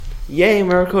Yay,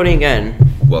 we're recording again.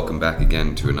 Welcome back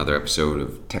again to another episode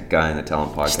of Tech Guy and the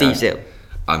Talent Podcast. Steve's ill.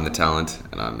 I'm the Talent,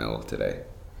 and I'm ill today.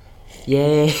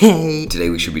 Yay. Today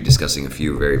we should be discussing a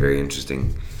few very, very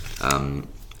interesting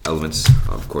elements.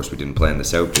 Of course, we didn't plan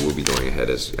this out, but we'll be going ahead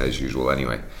as usual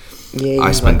anyway. Yay,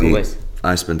 I spent always.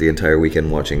 the entire weekend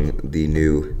watching the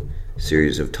new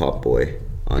series of Top Boy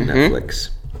on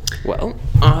Netflix. Well,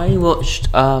 I watched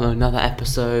another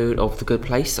episode of The Good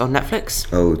Place on Netflix.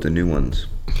 Oh, the new ones.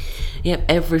 Yep,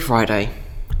 every Friday.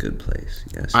 Good Place,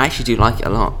 yes. I actually do like it a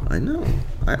lot. I know.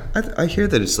 I hear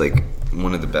that it's like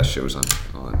one of the best shows on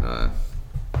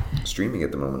streaming at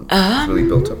the moment. It's really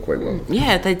built up quite well.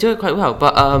 Yeah, they do it quite well,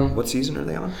 but What season are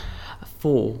they on?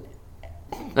 4.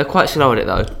 They're quite slow at it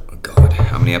though. Oh God,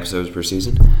 how many episodes per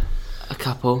season? A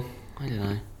couple. I don't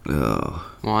know.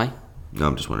 Oh. Why? No,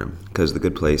 I'm just wondering. Because The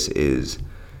Good Place is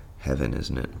heaven,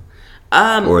 isn't it?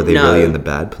 Or are they really in the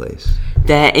bad place?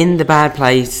 They're in the bad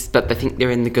place, but they think they're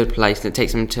in the good place, and it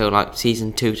takes them until like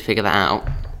season 2 to figure that out.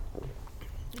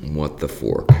 What the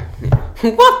fork?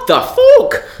 What the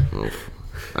fork? Oh,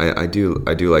 I do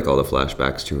like all the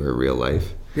flashbacks to her real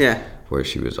life. Yeah. Where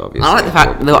she was obviously.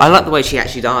 I like the way she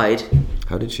actually died.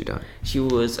 How did she die? She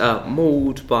was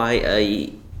mauled by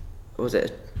a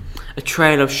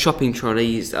trail of shopping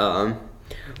trolleys.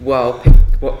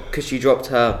 Because she dropped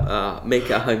her make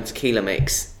it a home tequila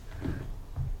mix.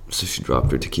 So she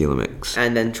dropped her tequila mix.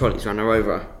 And then trolleys ran her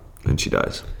over. And she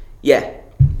dies. Yeah.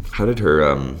 How did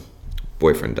her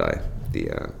boyfriend die?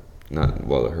 Her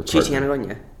partner. Chiti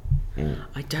Anagonia.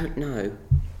 I don't know.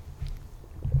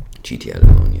 Chiti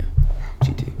Anagonia.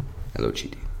 Chiti. Hello,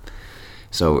 Chiti.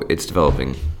 So it's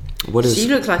developing. She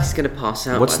looks like she's going to pass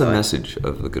out. What's the message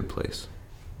of The Good Place?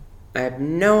 I have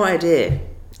no idea.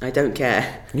 I don't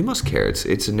care. You must care.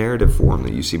 It's a narrative form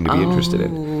that you seem to be interested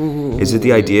in. Is it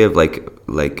the idea of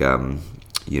like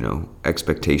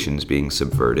expectations being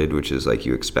subverted, which is like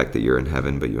you expect that you're in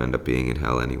heaven, but you end up being in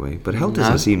hell anyway? But hell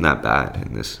doesn't seem that bad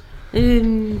in this.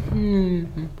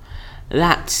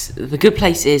 The Good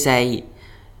Place is a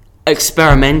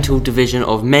experimental division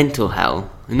of mental hell,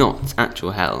 not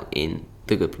actual hell in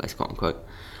The Good Place, quote unquote.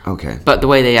 Okay. But the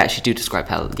way they actually do describe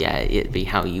hell, yeah, it'd be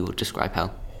how you would describe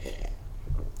hell.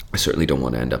 I certainly don't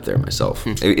want to end up there myself.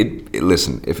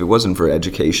 Listen, if it wasn't for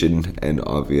education and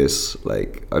obvious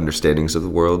understandings of the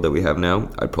world that we have now,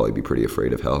 I'd probably be pretty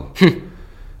afraid of hell.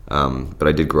 But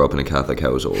I did grow up in a Catholic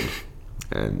household,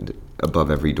 and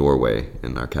above every doorway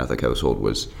in our Catholic household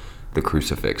was the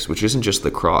crucifix, which isn't just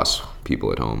the cross, people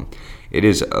at home. It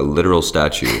is a literal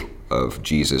statue of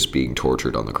Jesus being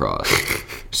tortured on the cross.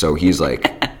 So he's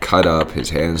cut up, his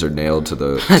hands are nailed to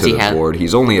the board.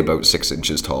 He's only about 6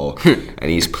 inches tall, and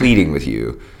he's pleading with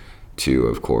you to,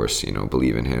 of course,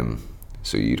 believe in him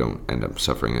so you don't end up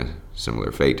suffering a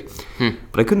similar fate.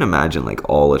 But I couldn't imagine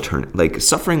all eternity.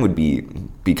 Suffering would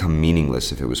become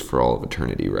meaningless if it was for all of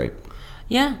eternity, right?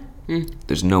 Yeah.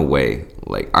 There's no way.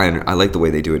 I like the way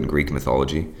they do it in Greek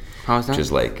mythology. How is that?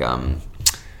 Which is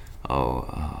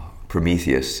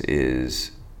Prometheus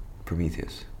is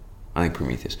Prometheus. I think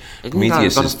Prometheus.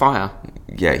 Prometheus is fire.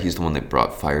 Yeah, he's the one that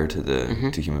brought fire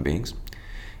to human beings,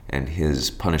 and his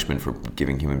punishment for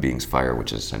giving human beings fire,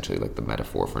 which is essentially the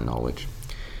metaphor for knowledge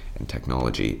and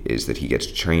technology, is that he gets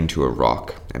chained to a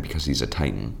rock, and because he's a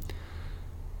Titan,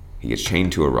 he gets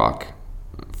chained to a rock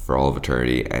for all of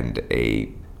eternity, and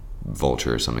a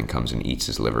vulture or something comes and eats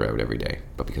his liver out every day.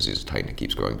 But because he's a Titan, it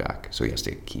keeps growing back, so he has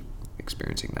to keep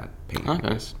experiencing that pain.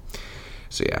 Okay.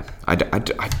 So yeah,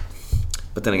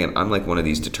 but then again, I'm one of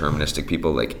these deterministic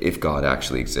people. If God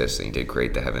actually exists and he did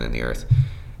create the heaven and the earth,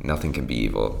 nothing can be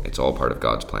evil. It's all part of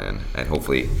God's plan. And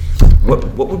hopefully,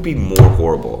 what would be more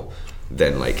horrible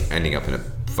than ending up in a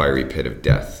fiery pit of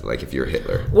death, if you're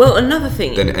Hitler? Well, another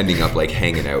thing. Than ending up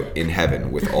hanging out in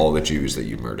heaven with all the Jews that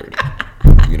you murdered.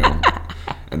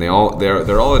 And they're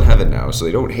all in heaven now, so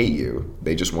they don't hate you.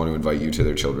 They just want to invite you to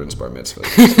their children's bar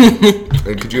mitzvahs.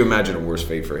 And could you imagine a worse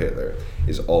fate for Hitler?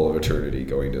 Is all of eternity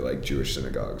going to Jewish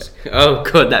synagogues? Oh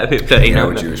God, that would be very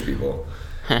with Jewish people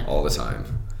all the time.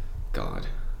 God.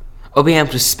 Or being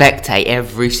able to spectate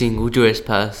every single Jewish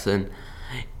person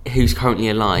who's currently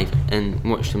alive and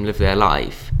watch them live their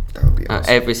life. That would be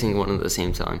awesome. Every single one at the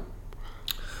same time.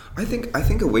 I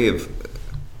think a way of,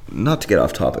 not to get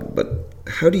off topic, but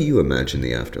how do you imagine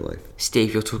the afterlife?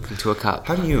 Steve, you're talking to a cup.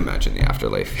 How do you imagine the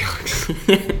afterlife, Felix?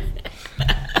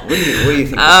 What do you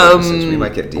think the service is? We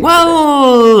might get deep.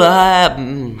 Well,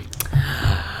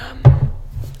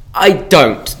 I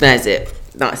don't. That's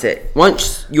it.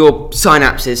 Once your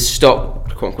synapses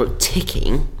stop, quote unquote,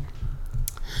 ticking,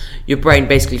 your brain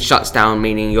basically shuts down,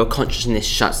 meaning your consciousness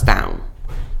shuts down.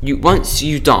 Once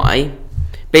you die,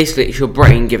 basically it's your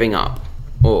brain giving up,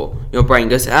 or your brain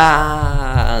goes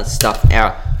stuff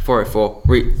error 404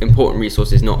 important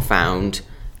resources not found,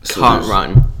 So can't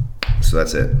run. So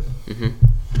that's it.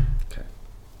 Okay.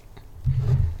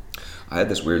 I had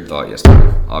this weird thought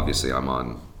yesterday. Obviously, I'm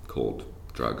on cold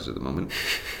drugs at the moment,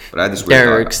 but I had this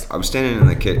weird thought. I was standing in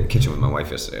the kitchen with my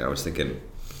wife yesterday. I was thinking,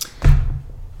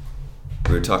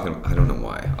 we were talking, I don't know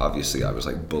why. Obviously, I was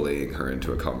like bullying her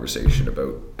into a conversation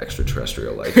about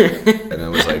extraterrestrial life, and I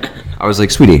was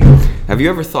like, sweetie, have you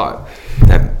ever thought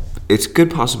that it's a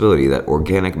good possibility that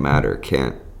organic matter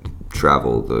can't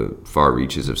travel the far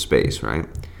reaches of space, right?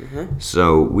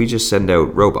 So we just send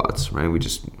out robots, right? We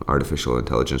just artificial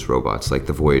intelligence robots, like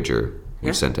the Voyager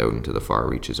we sent out into the far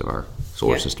reaches of our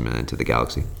solar system and into the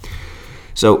galaxy.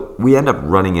 So we end up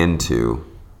running into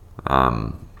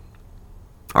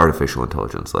artificial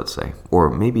intelligence, let's say, or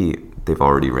maybe they've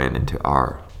already ran into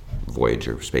our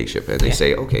Voyager spaceship, and they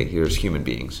say, okay, here's human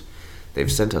beings.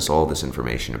 They've sent us all this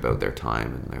information about their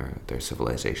time and their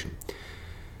civilization.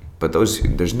 But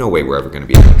there's no way we're ever going to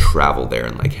be able to travel there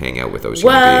and like hang out with those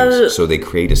human beings. So they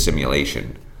create a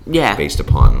simulation based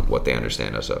upon what they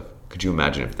understand us of. Could you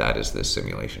imagine if that is this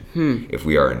simulation? If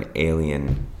we are an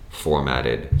alien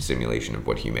formatted simulation of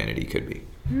what humanity could be?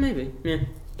 Maybe, yeah.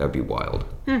 That'd be wild.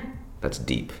 That's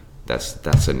deep.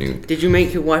 That's a new. Did you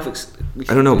make your wife?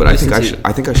 I don't know, but I think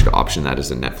I should option that as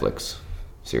a Netflix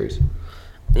series.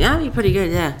 Yeah, that'd be pretty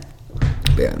good. Yeah.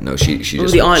 Yeah, no, she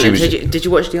just... The Island. Did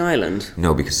you watch The Island?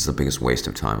 No, because it's the biggest waste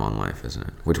of time on life, isn't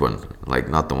it? Which one? Like,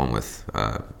 not the one with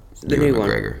the Ewan new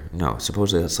McGregor. One. No,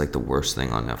 supposedly that's like the worst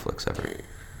thing on Netflix ever.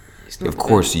 Of good.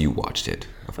 Course you watched it.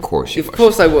 Of course you watched it. Of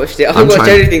course I watched it. I watch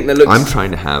anything that looks... I'm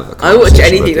trying to have a conversation. I watch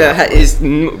anything that is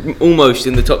almost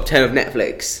in the top 10 of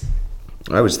Netflix.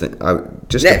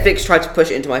 Netflix tried to push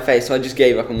it into my face, so I just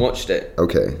gave up and watched it.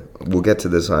 Okay, we'll get to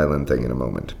this island thing in a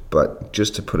moment, but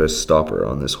just to put a stopper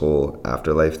on this whole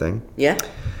afterlife thing. Yeah.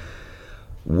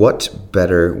 What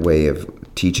better way of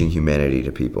teaching humanity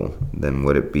to people than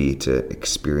would it be to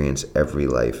experience every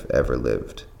life ever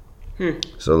lived?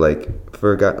 So, like,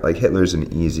 for a guy like Hitler's a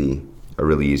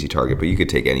really easy target, but you could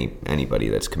take anybody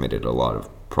that's committed a lot of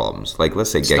problems. Like, let's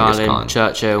say Genghis Khan,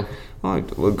 Churchill. Well,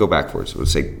 we'll go backwards. We'll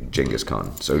say Genghis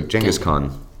Khan. So Genghis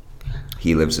Khan,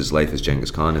 he lives his life as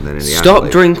Genghis Khan, and then in the Stop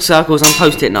drawing circles on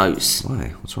Post-it notes.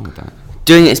 Why? What's wrong with that?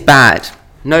 Doing it's bad.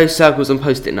 No circles on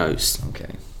Post-it notes.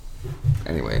 Okay.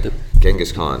 Anyway,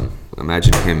 Genghis Khan.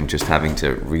 Imagine him just having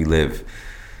to relive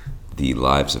the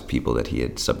lives of people that he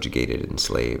had subjugated,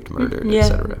 enslaved, murdered,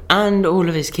 etc. And all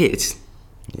of his kids.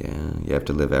 Yeah, you have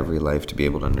to live every life to be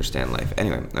able to understand life.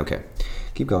 Anyway, okay,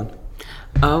 keep going.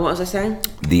 What was I saying?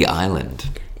 The Island.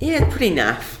 Yeah, pretty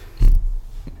naff.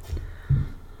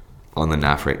 On the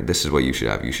naff rate, this is what you should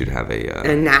have. You should have a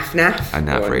naff. A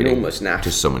naff rating. Almost naff.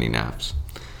 Just so many naffs.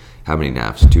 How many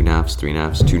naffs? 2 naffs? 3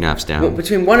 naffs? 2 naffs down? Well,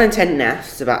 between 1 and 10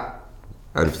 naffs, about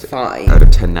 5. Out of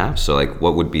 10 naffs? So, like,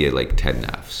 what would be like 10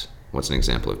 naffs? What's an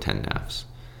example of 10 naffs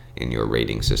in your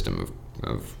rating system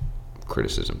of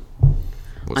criticism?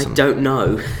 I don't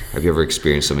know. Have you ever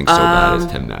experienced something so bad as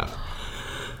 10 naff?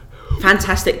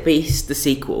 Fantastic Beasts, the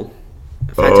sequel.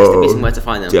 Fantastic Beasts and Where to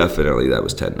Find Them. Definitely, that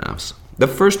was 10 naffs. The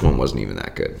first one wasn't even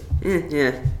that good.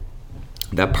 Yeah.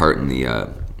 That part in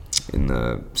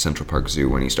the Central Park Zoo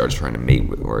when he starts trying to mate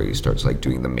with, or he starts like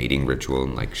doing the mating ritual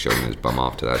and like showing his bum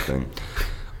off to that thing,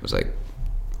 was like,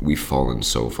 we've fallen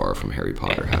so far from Harry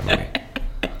Potter, haven't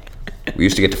we? We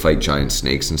used to get to fight giant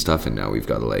snakes and stuff, and now we've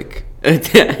got to like a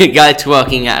guy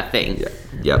twerking at a thing. Yeah.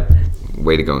 Yep.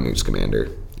 Way to go, News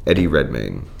Commander. Eddie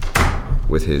Redmayne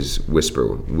with his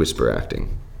whisper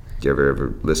acting. Did you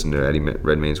ever listen to Eddie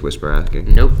Redmayne's whisper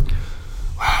acting? Nope.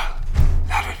 Well,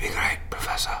 that would be great,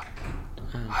 Professor.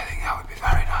 I think that would be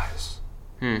very nice.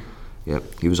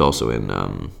 Yep. He was also in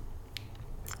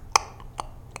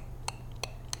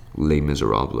Les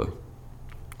Miserables.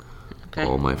 Okay.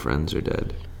 All my friends are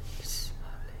dead.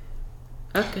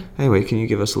 Okay. Anyway, can you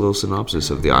give us a little synopsis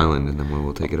of The Island, and then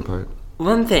we'll take it apart?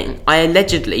 One thing, I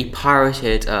allegedly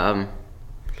pirated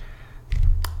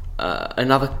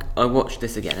another. I watched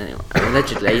this again anyway.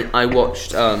 Allegedly, I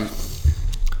watched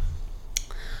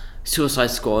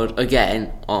Suicide Squad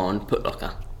again on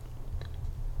Putlocker.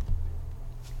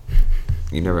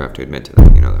 You never have to admit to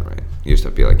that. You know that, right? You just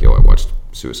have to be like, "Yo, I watched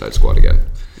Suicide Squad again,"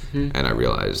 and I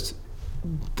realized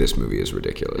this movie is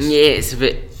ridiculous. Yeah, it's a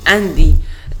bit, and the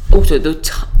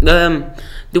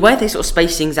way they sort of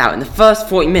space things out in the first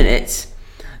 40 minutes.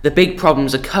 The big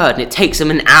problems occurred, and it takes them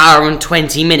an hour and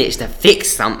 20 minutes to fix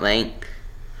something.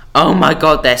 Oh my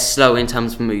god, they're slow in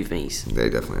terms of movies. They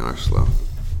definitely are slow.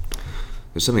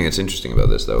 There's something that's interesting about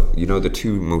this, though. You know, the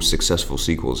two most successful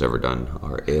sequels ever done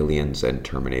are Aliens and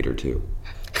Terminator 2.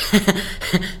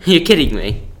 You're kidding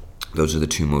me. Those are the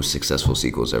two most successful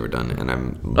sequels ever done,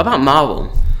 and What about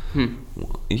Marvel?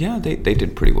 Yeah, they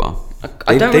did pretty well.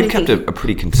 They've kept a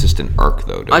pretty consistent arc,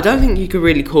 though. I don't think you could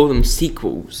really call them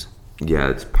sequels. Yeah,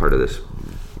 it's part of this.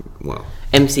 Well,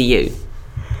 MCU.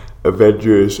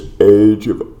 Avengers: Age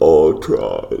of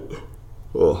Ultron.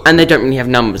 Oh. And they don't really have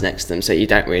numbers next to them, so you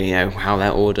don't really know how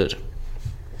they're ordered.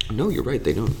 No, you're right.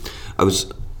 They don't.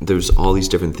 There's all these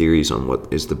different theories on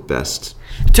what is the best.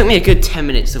 It took me a good 10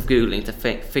 minutes of Googling to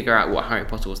figure out what Harry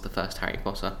Potter was the first Harry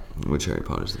Potter. Which Harry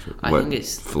Potter is the first? I think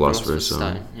it's Philosopher's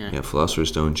Stone. Yeah, Philosopher's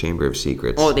Stone, Chamber of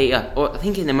Secrets. Or I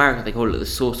think in America they call it the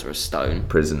Sorcerer's Stone.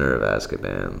 Prisoner of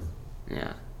Azkaban.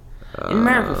 Yeah. In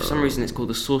America, for some reason, it's called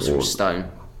the Sorcerer's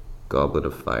Stone. Goblet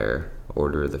of Fire.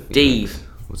 Order of the Phoenix. Dave.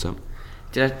 What's up?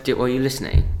 Were you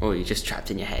listening? Or are you just trapped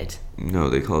in your head? No,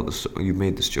 they call it you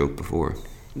made this joke before.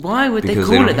 Why would Because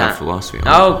they call don't it that? have philosophy on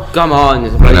Oh, come on.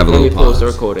 There's a have a let me little pause the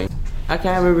pause. recording. Okay,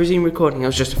 I'm going to resume recording. It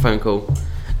was just a phone call.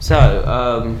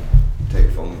 So,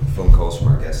 Take phone calls from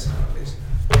our guests now, please.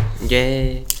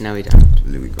 yeah. No, we don't.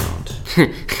 Louis Grant.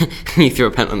 You threw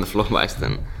a pen on the floor by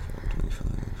accident.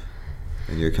 4:25.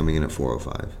 And you're coming in at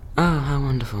 4:05. Oh, how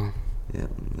wonderful. Yeah.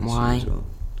 that's Why? you as well.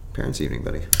 Parents' evening,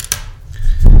 buddy.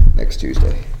 Next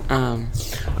Tuesday.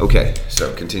 Okay,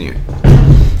 so continue.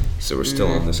 So we're still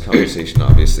on this conversation,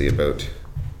 obviously, about...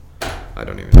 I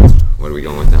don't even know. What are we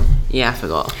going with now? Yeah, I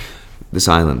forgot. This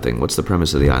island thing. What's the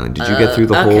premise of the island? Did you get through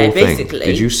the okay, whole thing? basically-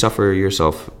 Did you suffer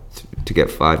yourself to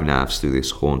get 5 naps through this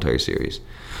whole entire series?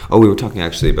 Oh, we were talking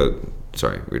actually about...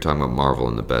 Sorry, we were talking about Marvel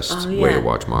and the best way yeah. to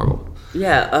watch Marvel.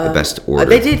 Yeah, The best order.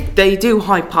 They do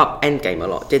hype up Endgame a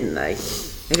lot, didn't they?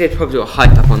 They did probably do a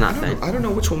hype up on that thing. I don't know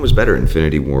which one was better,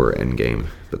 Infinity War or Endgame.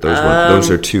 But those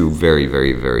are two very,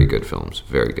 very, very good films.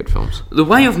 Very good films. The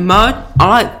way of I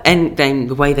like Endgame,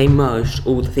 the way they merged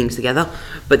all the things together,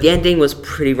 but the ending was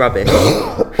pretty rubbish.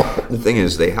 The thing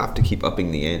is, they have to keep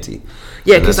upping the ante.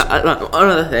 Yeah, because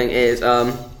another thing is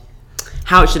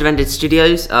how it should have ended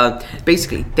studios.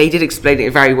 Basically, they did explain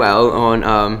it very well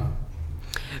on...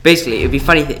 basically, it'd be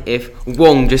funny if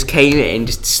Wong just came in,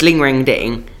 just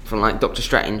sling-ring-ding from like Doctor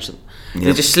Strange.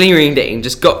 They just sling-ring-ding,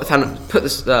 just got Thanos, put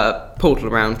this portal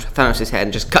around Thanos' head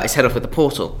and just cut his head off with the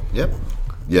portal. Yep.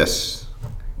 Yes.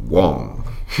 Wong.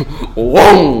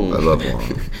 Wong! I love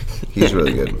Wong. He's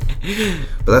really good.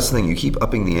 But that's the thing, you keep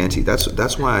upping the ante.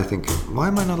 That's why I think... Why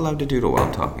am I not allowed to doodle while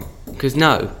I'm talking? Because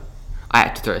no, I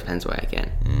had to throw his pens away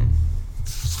again.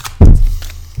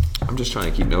 I'm just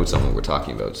trying to keep notes on what we're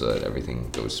talking about so that everything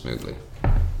goes smoothly.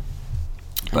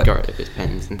 I got rid of his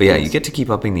pens. But yeah, you get to keep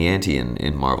upping the ante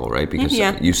in Marvel, right? Because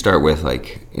you start with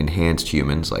like enhanced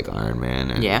humans like Iron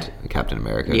Man and Captain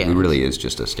America, who really is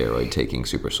just a steroid-taking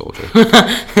super soldier.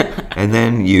 And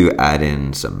then you add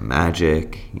in some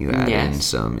magic, you add in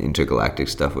some intergalactic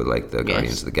stuff with like the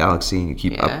Guardians of the Galaxy, you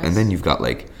keep up, and then you've got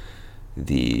like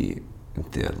the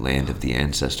land of the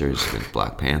ancestors with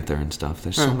Black Panther and stuff.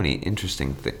 There's so many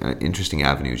interesting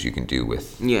avenues you can do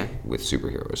with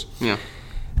superheroes. Yeah.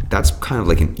 That's kind of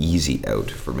like an easy out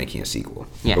for making a sequel.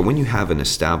 Yeah. But when you have an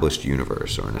established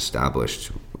universe or an established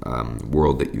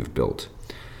world that you've built,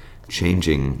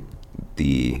 changing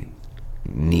the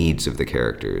needs of the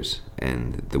characters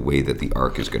and the way that the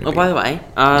arc is going to be. Oh, by the way,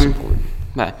 is important.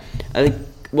 what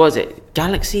was it?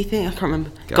 Galaxy thing? I can't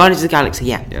remember. Guardians of the Galaxy,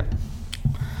 yeah.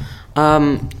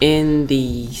 In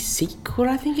the sequel,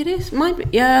 I think it is. Might be.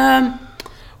 Yeah.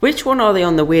 Which one are they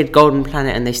on the weird golden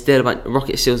planet and they steal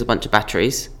Rocket steals a bunch of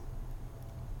batteries?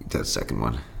 That second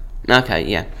one. Okay,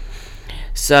 yeah.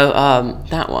 So,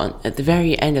 that one, at the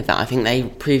very end of that, I think they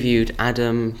previewed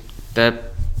Adam, the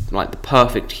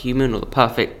perfect human or the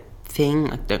perfect thing.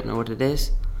 I don't know what it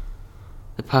is.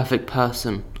 The perfect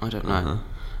person. I don't know.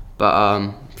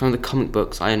 But, from the comic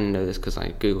books, I only know this because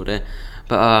I googled it.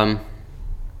 But,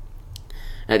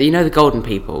 you know the golden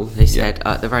people, they said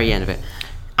at the very end of it,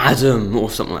 Adam or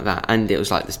something like that, and it was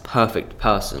like this perfect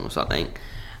person or something.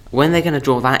 When they're going to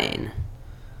draw that in?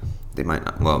 They might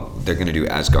not. Well, they're going to do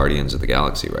as Guardians of the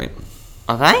Galaxy, right?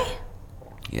 Are they?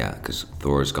 Yeah, because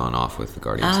Thor's gone off with the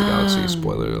Guardians of the Galaxy.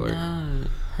 Spoiler alert. No.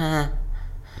 Huh.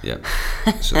 Yep.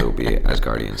 So they'll be as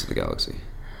Guardians of the Galaxy.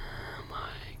 Oh my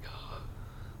god.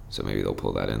 So maybe they'll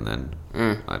pull that in then.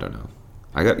 I don't know.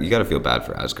 You got to feel bad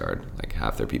for Asgard. Like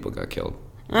half their people got killed.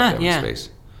 In space.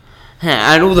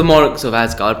 And all the monarchs of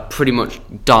Asgard pretty much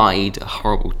died a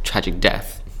horrible, tragic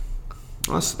death.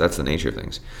 Well, that's the nature of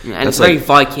things. Yeah, and it's very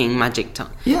Viking magic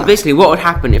time. Yeah. Basically, what would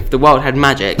happen if the world had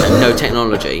magic and no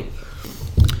technology?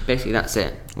 Basically, that's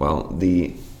it. Well,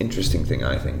 interesting thing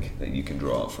I think that you can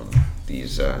draw from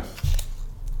these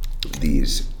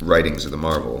writings of the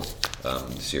Marvel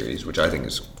series, which I think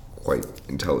is quite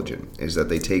intelligent, is that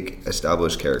they take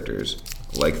established characters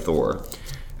like Thor,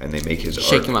 and they make his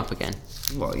Shake him up again.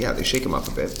 Well, yeah, they shake him up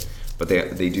a bit, but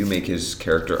they do make his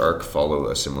character arc follow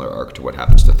a similar arc to what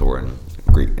happens to Thor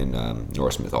in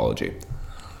Norse mythology.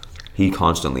 He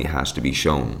constantly has to be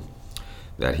shown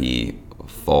that he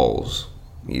falls.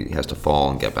 He has to fall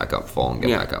and get back up, fall and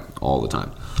get back up all the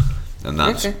time, and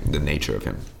that's the nature of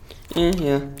him.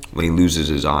 Yeah. When he loses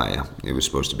his eye, it was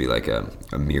supposed to be like a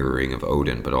mirroring of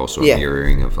Odin, but also a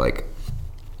mirroring of like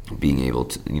being able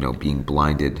to, being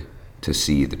blinded to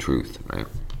see the truth, right?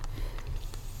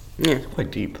 Yeah. It's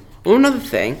quite deep. Well, another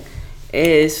thing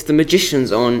is the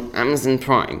Magicians on Amazon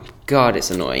Prime. God, it's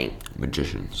annoying.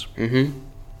 Magicians. Mm-hmm.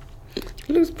 It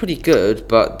looks pretty good,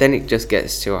 but then it just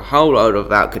gets to a whole load of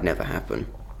that could never happen.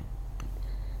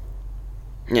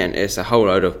 Yeah, and it's a whole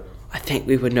load of, I think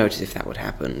we would notice if that would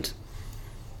happen.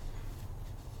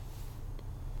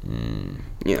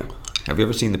 Yeah. Have you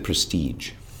ever seen The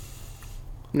Prestige?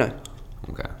 No.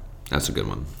 Okay. That's a good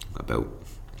one. About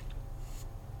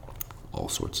all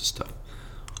sorts of stuff.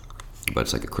 But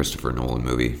it's like a Christopher Nolan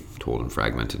movie, told in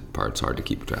fragmented parts, hard to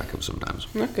keep track of sometimes.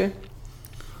 Okay.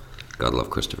 Gotta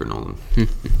love Christopher Nolan.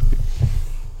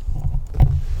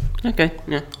 Okay,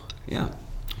 yeah. Yeah.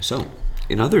 So,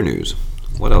 in other news,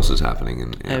 what else is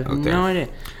happening I have out there? no idea.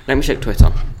 Let me check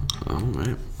Twitter. All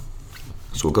right.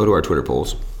 So we'll go to our Twitter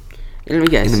polls. Let me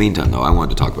guess. In the meantime, though, I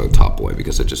wanted to talk about Top Boy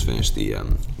because I just finished the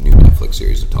new Netflix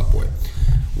series of Top Boy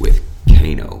with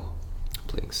Kano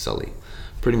playing Sully.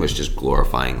 Pretty much just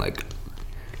glorifying like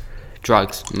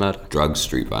drugs, murder,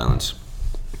 street violence.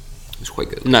 It's quite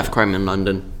good. knife crime in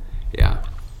London. Yeah.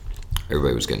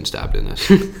 Everybody was getting stabbed in this.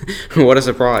 What a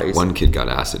surprise. One kid got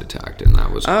acid attacked, and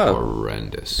that was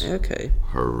horrendous. Okay.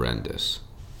 Horrendous.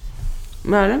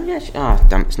 No, let me actually...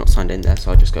 damn, it's not signed in there,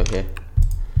 so I'll just go here.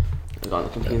 I got on the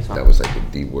computer. That was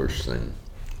like the worst thing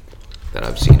that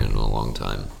I've seen in a long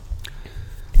time.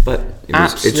 But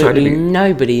absolutely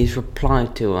nobody's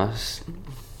replied to us.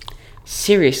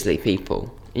 Seriously,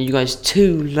 people. Are you guys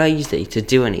too lazy to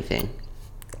do anything?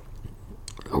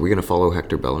 Are we going to follow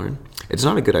Hector Bellerin? It's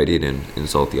not a good idea to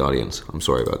insult the audience. I'm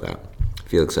sorry about that.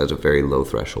 Felix has a very low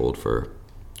threshold for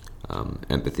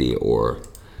empathy or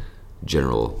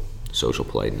general social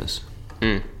politeness.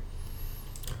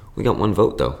 We got one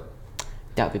vote, though.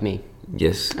 That would be me.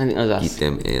 Yes. I think that was us. Eat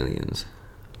them aliens.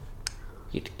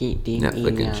 Get them Netflix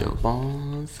alien show.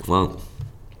 balls. Well,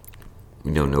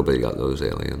 we know nobody got those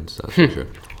aliens, that's for sure.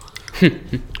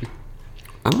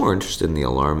 I'm more interested in the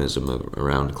alarmism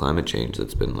around climate change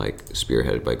that's been like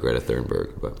spearheaded by Greta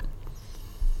Thunberg, but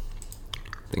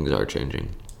things are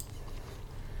changing.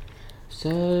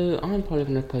 So I'm probably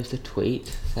going to post a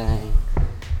tweet saying,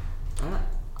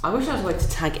 I wish I was able to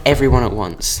tag everyone at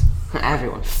once.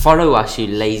 Everyone, follow us, you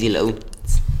lazy little.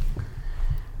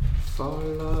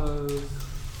 Follow.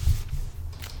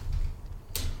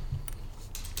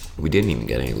 We didn't even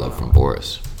get any love from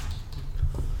Boris.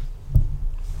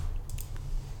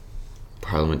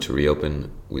 Parliament to reopen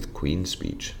with Queen's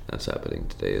speech. That's happening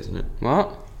today, isn't it?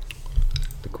 What?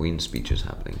 The Queen's speech is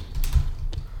happening.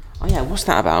 Oh yeah, what's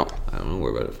that about? I don't know,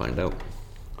 we're about to find out.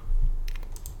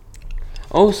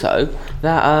 Also,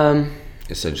 that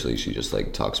Essentially, she just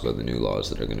like talks about the new laws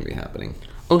that are going to be happening.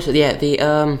 Also, yeah, the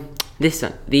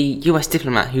US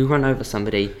diplomat who run over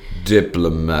somebody.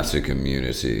 Diplomatic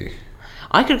immunity.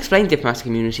 I could explain diplomatic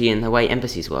immunity in the way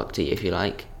embassies work to you, if you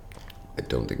like. I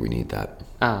don't think we need that.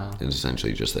 Oh. It's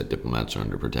essentially just that diplomats are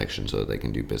under protection so that they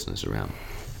can do business around.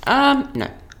 No.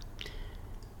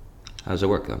 How does it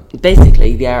work, though?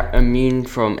 Basically, they are immune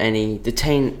from any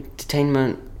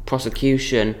detainment,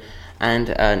 prosecution, and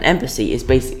an embassy is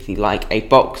basically like a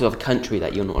box of a country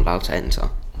that you're not allowed to enter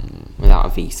without a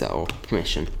visa or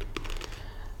permission.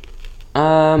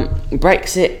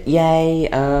 Brexit, yay.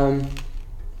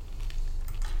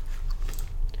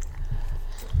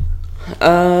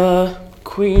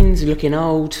 Queen's looking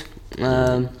old.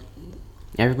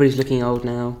 Everybody's looking old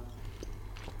now.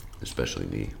 Especially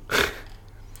me.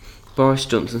 Boris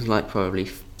Johnson's like probably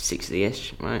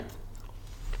 60-ish, right?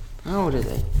 How old is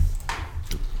he?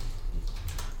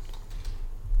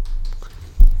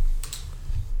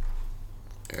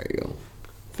 There you go.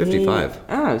 55.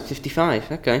 Oh,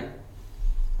 55, okay.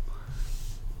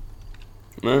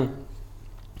 Man.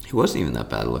 He wasn't even that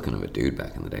bad looking of a dude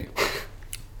back in the day.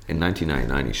 In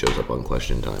 1999, he shows up on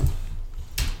Question Time.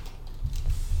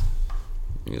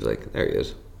 He's like, there he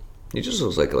is. He just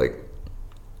looks like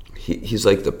he's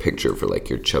like the picture for like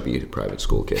your chubby private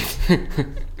school kid.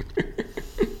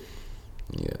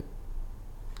 Yeah.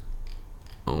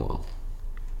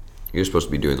 You're supposed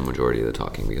to be doing the majority of the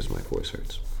talking because my voice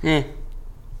hurts. Yeah.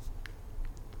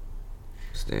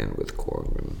 Stand with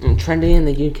Corbyn. Trending in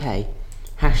the UK.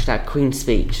 Hashtag Queen's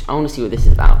Speech. I want to see what this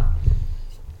is about.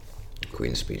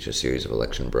 Queen's Speech, a series of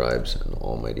election bribes, and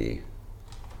almighty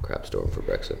crapstorm for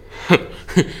Brexit.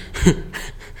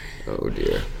 Oh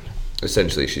dear.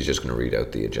 Essentially, she's just going to read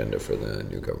out the agenda for the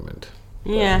new government.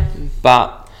 Yeah,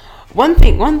 but one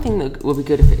thing that would be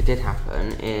good if it did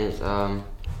happen is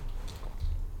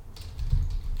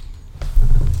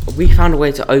we found a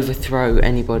way to overthrow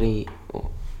anybody. I'm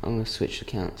going to switch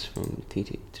accounts from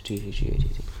TT to TTG.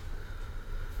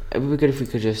 It would be good if we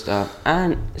could just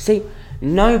and see,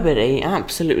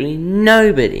 absolutely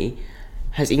nobody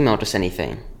has emailed us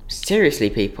anything. Seriously,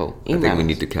 people, email I think we us.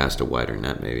 need to cast a wider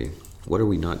net, maybe. What are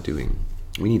we not doing?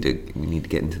 We need to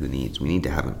get into the needs. We need to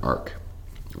have an arc.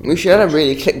 We should have a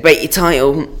really clickbaity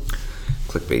title.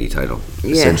 Clickbaity title.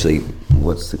 Yeah. Essentially,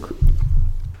 what's the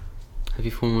Have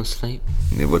you fallen asleep?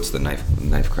 what's the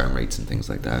knife crime rates and things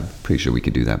like that? Pretty sure we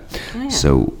could do that. Oh, yeah.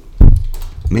 So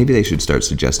maybe they should start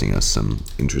suggesting us some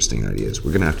interesting ideas.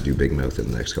 We're gonna have to do Big Mouth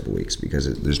in the next couple of weeks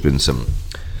because there's been some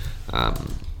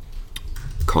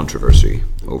controversy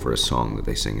over a song that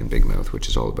they sing in Big Mouth, which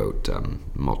is all about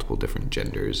multiple different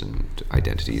genders and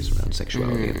identities around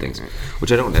sexuality and things,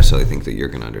 which I don't necessarily think that you're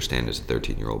going to understand as a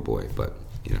 13-year-old boy, but,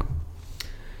 you know.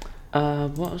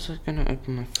 What was I going to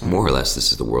open my phone? More or less,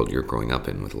 this is the world you're growing up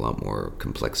in with a lot more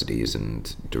complexities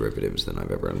and derivatives than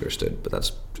I've ever understood, but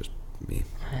that's just me.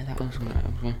 That was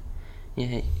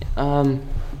yeah.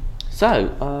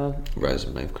 So, Rise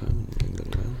of knife crime in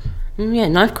England and Wales. yeah,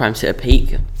 knife crime's hit a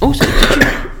peak. Also,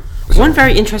 one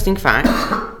very interesting fact.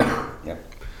 Yeah.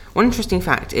 One interesting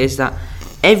fact is that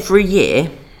every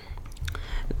year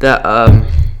that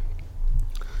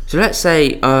so let's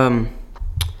say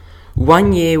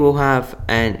 1 year we'll have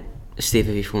Steve,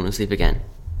 have you fallen asleep again?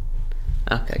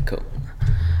 Okay, cool.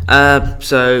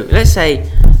 So let's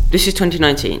say this is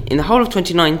 2019. In the whole of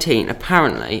 2019,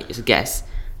 apparently, it's a guess,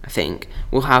 I think,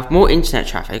 we'll have more internet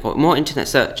traffic or more internet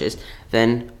searches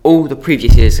than all the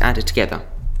previous years added together.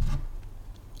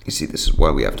 You see, this is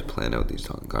why we have to plan out these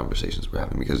conversations we're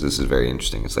having, because this is very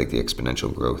interesting. It's like the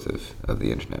exponential growth of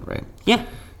the internet, right? Yeah.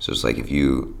 So it's like if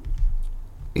you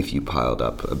piled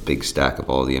up a big stack of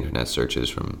all the internet searches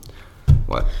from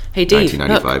what? Hey, Dave,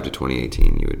 1995 to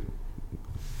 2018, you would.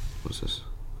 What's this?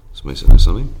 Somebody said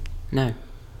something? No.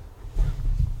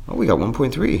 Oh, we got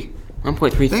 1.3.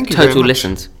 1.3 Thank you very total much.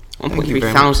 listens. Thank you 1.3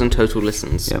 very thousand total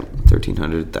listens. Yeah,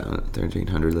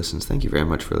 1,300 listens. Thank you very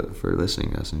much for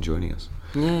listening to us and joining us.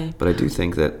 Yeah. But I do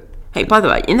think that. Hey, by the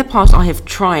way, in the past I have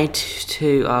tried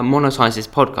to monetize this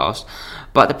podcast,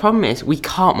 but the problem is we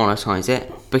can't monetize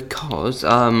it because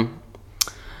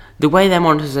the way their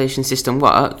monetization system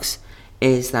works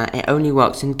is that it only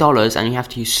works in dollars and you have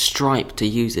to use Stripe to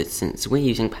use it. Since we're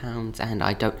using pounds and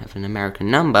I don't have an American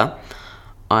number,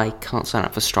 I can't sign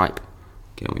up for Stripe.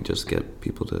 Can't we just get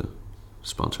people to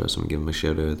sponsor us and we give them a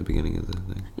shout out at the beginning of the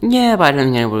thing? Yeah, but I don't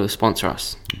think anyone will sponsor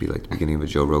us. It'd be like the beginning of a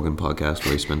Joe Rogan podcast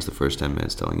where he spends the first 10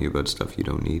 minutes telling you about stuff you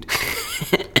don't need.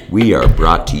 We are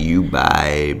brought to you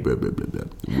by blah, blah, blah, blah,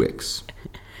 Wix.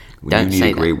 When you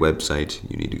need a great website,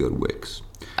 you need to go to Wix.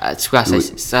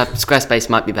 Squarespace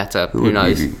might be better. Who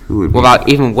knows? What about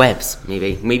even Webs?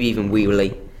 Maybe even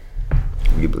Weebly.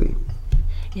 Weebly.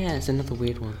 Yeah, it's another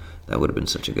weird one. That would have been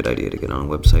such a good idea to get on a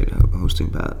website hosting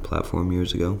platform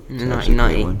years ago.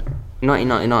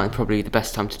 1999, probably the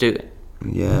best time to do it.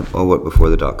 Yeah. Oh, what, before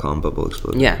the .com bubble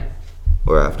exploded? Yeah.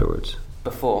 Or afterwards?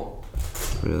 Before.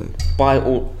 Really? Buy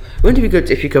all. Wouldn't it be good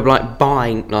if you could like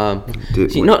buy not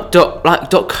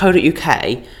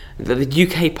 .co.uk, the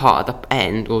UK part at the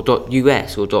end, or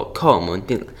 .us or .com, and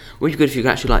would it be good if you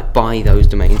could actually like buy those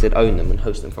domains and own them and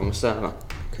host them from a server?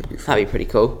 That'd be pretty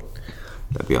cool.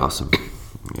 That'd be awesome.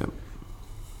 Yep.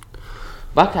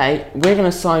 Okay, we're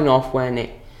gonna sign off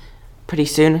pretty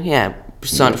soon. Yeah,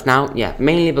 sign off now. Yeah,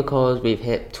 mainly because we've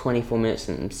hit 24 minutes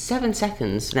and 7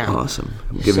 seconds now. Awesome.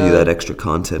 I'm giving you that extra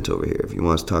content over here if you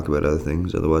want us to talk about other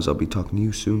things. Otherwise, I'll be talking to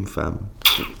you soon, fam.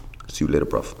 See you later,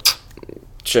 bruv.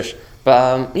 Shush.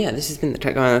 But yeah, this has been the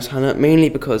Tech Guy on Hannah. Mainly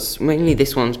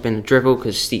this one's been a dribble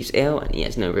because Steve's ill and he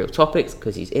has no real topics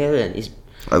because he's ill and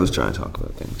I was trying to talk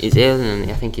about things. He's ill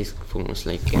and I think he's falling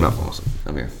asleep. I'm not falling asleep.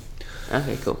 I'm here.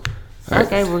 Okay, cool. All right.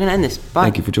 Okay, we're gonna end this. Bye.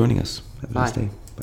 Thank you for joining us. Have a nice Bye. day.